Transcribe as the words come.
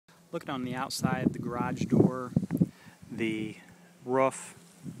Looking on the outside, the garage door, the roof,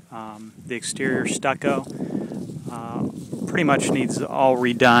 the exterior stucco, pretty much needs all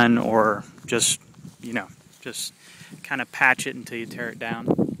redone, or just kind of patch it until you tear it down.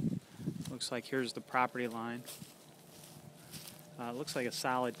 Looks like here's the property line. Looks like a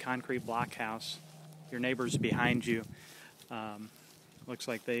solid concrete block house. Your neighbors behind you, looks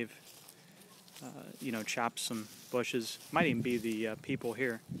like they've chopped some bushes. Might even be the people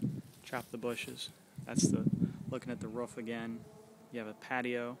here chopped the bushes. That's looking at the roof again. You have a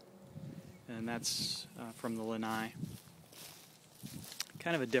patio, and that's from the lanai.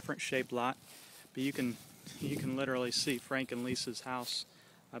 Kind of a different shaped lot, but you can literally see Frank and Lisa's house.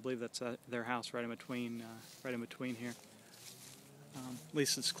 I believe that's their house right in between here. At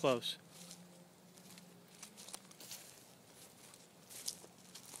least it's close.